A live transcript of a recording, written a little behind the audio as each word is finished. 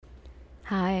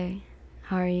Hi,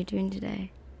 how are you doing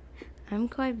today? I'm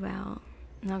quite well.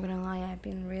 Not gonna lie, I've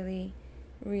been really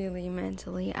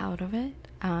mentally out of it.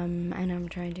 And I'm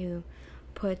trying to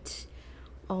put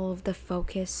all of the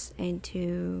focus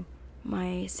into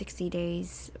my 60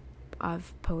 days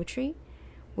of poetry,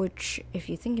 which, if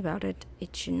you think about it,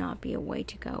 it should not be a way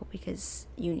to go because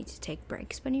you need to take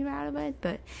breaks when you're out of it,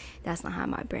 but that's not how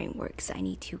my brain works. I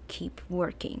need to keep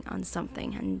working on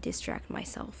something and distract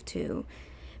myself to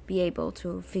be able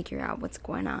to figure out what's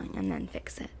going on and then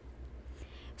fix it.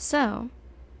 So,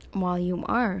 while you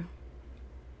are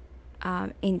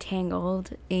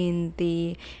entangled in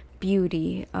the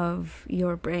beauty of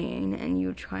your brain and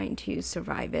you're trying to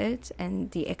survive it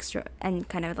and the extra and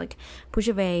kind of like push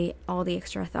away all the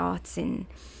extra thoughts and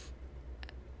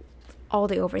all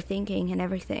the overthinking and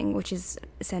everything, which is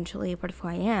essentially part of who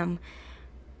I am,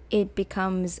 it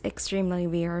becomes extremely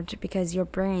weird because your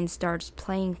brain starts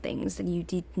playing things that you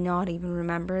did not even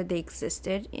remember they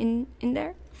existed in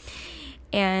there.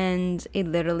 And it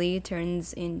literally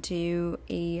turns into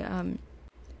a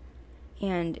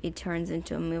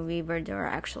movie where there are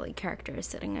actually characters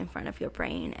sitting in front of your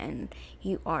brain and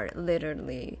you are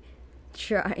literally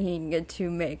trying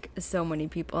to make so many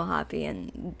people happy,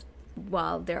 and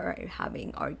while they're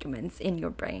having arguments in your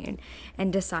brain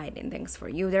and deciding things for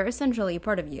you, they're essentially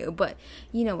part of you, but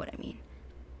you know what I mean.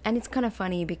 And it's kind of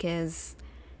funny because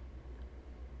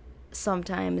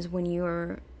sometimes when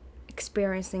you're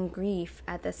experiencing grief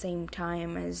at the same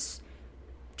time as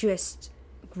just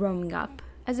growing up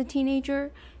as a teenager,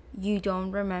 you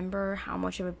don't remember how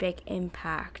much of a big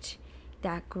impact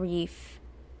that grief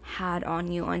had on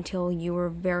you until you were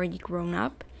very grown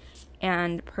up.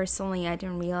 And personally, I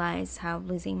didn't realize how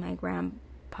losing my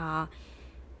grandpa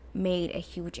made a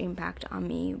huge impact on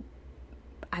me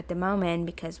at the moment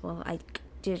because, well, I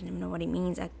didn't even know what it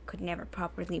means. I could never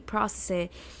properly process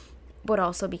it, but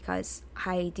also because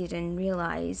I didn't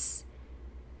realize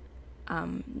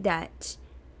that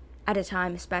at a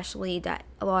time, especially, that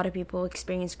a lot of people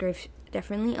experience grief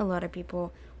differently. A lot of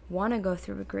people want to go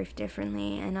through grief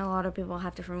differently, and a lot of people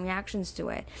have different reactions to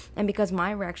it. And because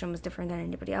my reaction was different than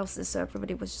anybody else's, so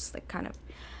everybody was just like kind of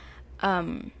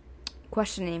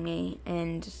questioning me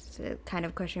and kind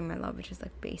of questioning my love, which is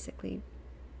like basically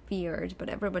weird. But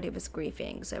everybody was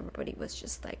grieving, so everybody was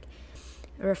just like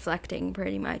reflecting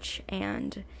pretty much.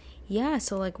 And yeah,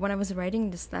 so like when I was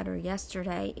writing this letter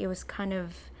yesterday, it was kind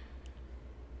of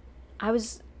I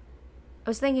was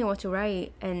thinking what to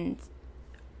write, and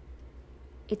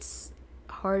it's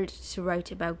hard to write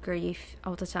about grief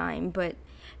all the time, but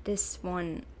this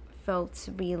one felt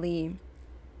really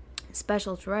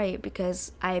special to write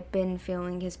because I've been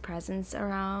feeling his presence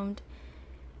around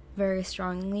very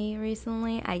strongly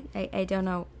recently. I don't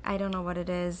know what it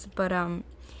is, but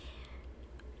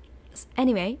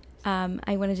anyway,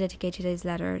 I want to dedicate today's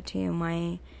letter to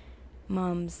my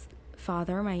mom's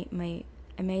father, my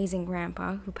amazing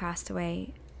grandpa, who passed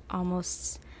away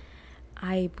almost,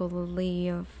 I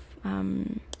believe,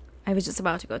 I was just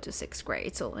about to go to 6th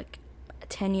grade, so like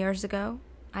 10 years ago,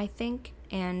 I think.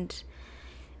 And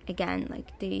again,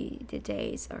 like the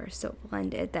days are so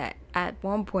blended that at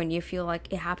one point you feel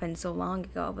like it happened so long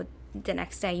ago, but the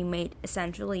next day you may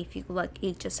essentially feel like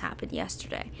it just happened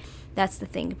yesterday. That's the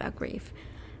thing about grief.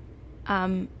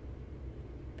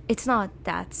 It's not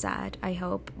that sad, I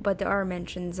hope, but there are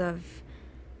mentions of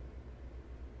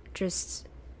just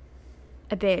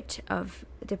a bit of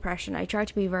depression. I try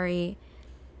to be very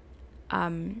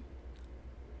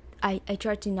I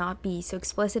try to not be so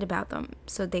explicit about them,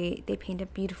 so they paint a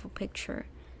beautiful picture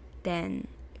than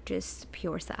just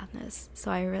pure sadness. So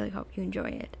I really hope you enjoy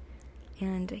it.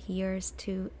 And here's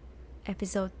to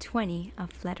episode 20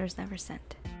 of Letters Never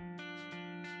Sent.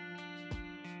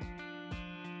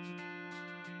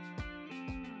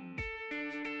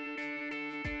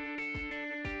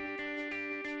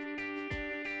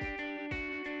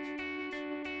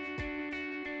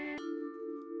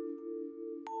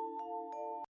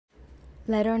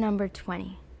 Letter number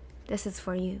 20. This is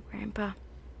for you, Grandpa.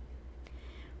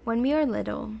 When we are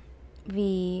little,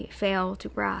 we fail to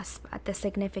grasp at the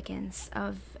significance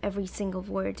of every single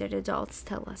word that adults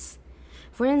tell us.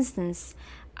 For instance,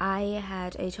 I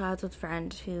had a childhood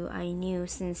friend who I knew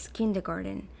since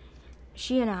kindergarten.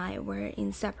 She and I were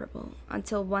inseparable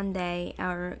until one day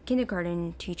our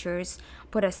kindergarten teachers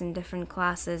put us in different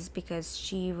classes because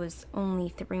she was only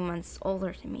 3 months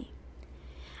older than me.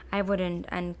 I wouldn't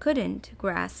and couldn't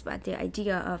grasp at the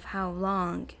idea of how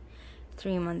long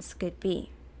 3 months could be.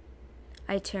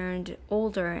 I turned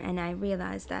older and I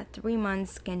realized that 3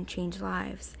 months can change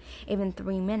lives. Even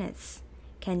 3 minutes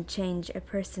can change a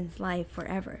person's life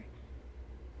forever.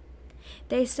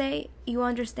 They say you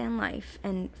understand life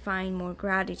and find more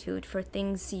gratitude for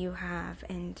things you have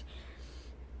and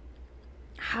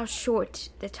how short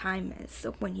the time is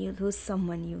when you lose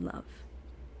someone you love.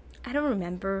 I don't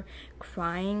remember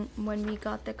crying when we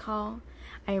got the call.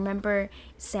 I remember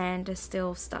sand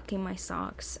still stuck in my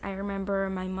socks. I remember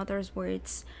my mother's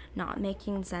words not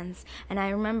making sense. And I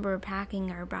remember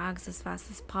packing our bags as fast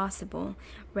as possible,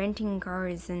 renting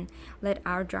cars, and let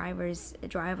our drivers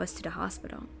drive us to the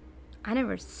hospital. I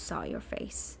never saw your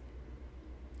face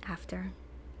after.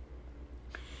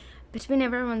 Between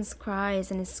everyone's cries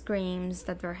and screams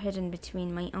that were hidden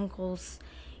between my uncle's,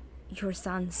 your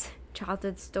son's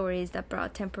childhood stories that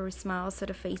brought temporary smiles to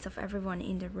the face of everyone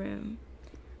in the room,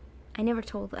 I never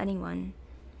told anyone,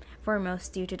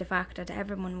 foremost due to the fact that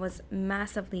everyone was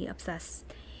massively obsessed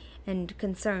and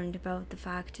concerned about the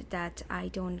fact that I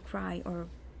don't cry, or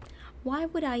why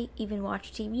would I even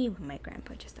watch TV when my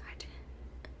grandpa just died?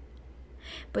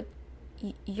 But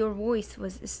your voice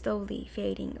was slowly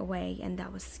fading away, and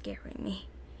that was scaring me.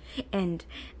 And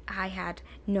I had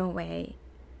no way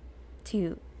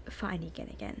to find it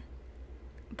again.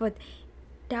 But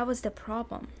that was the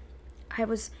problem. I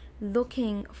was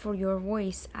looking for your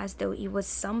voice as though it was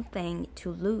something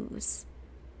to lose.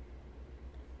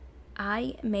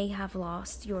 I may have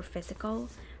lost your physical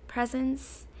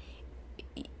presence,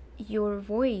 your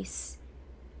voice,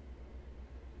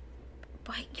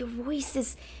 but your voice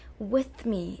is with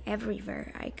me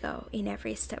everywhere I go, in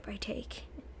every step I take.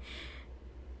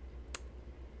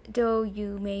 Though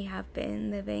you may have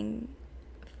been living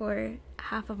for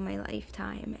half of my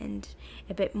lifetime and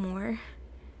a bit more,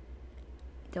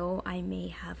 though I may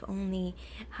have only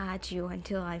had you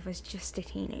until I was just a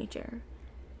teenager,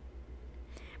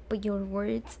 but your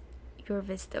words, your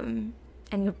wisdom,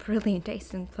 and your brilliant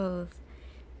taste in clothes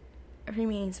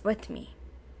remains with me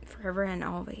forever and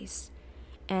always.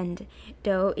 And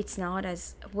though it's not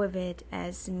as vivid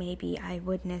as maybe I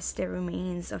witnessed the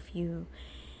remains of you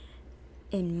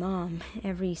in Mom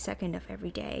every second of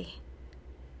every day,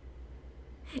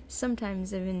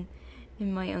 sometimes even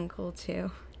in my uncle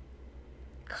too.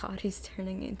 God, he's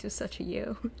turning into such a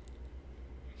you.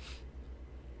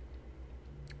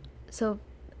 So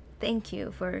thank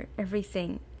you for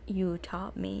everything you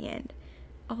taught me and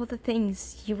all the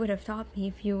things you would have taught me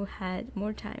if you had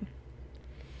more time.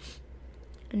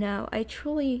 Now, I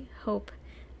truly hope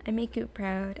I make you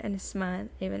proud and smile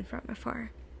even from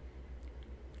afar.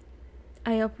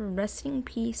 I hope you rest in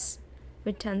peace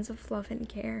with tons of love and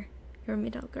care, your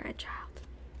middle grandchild.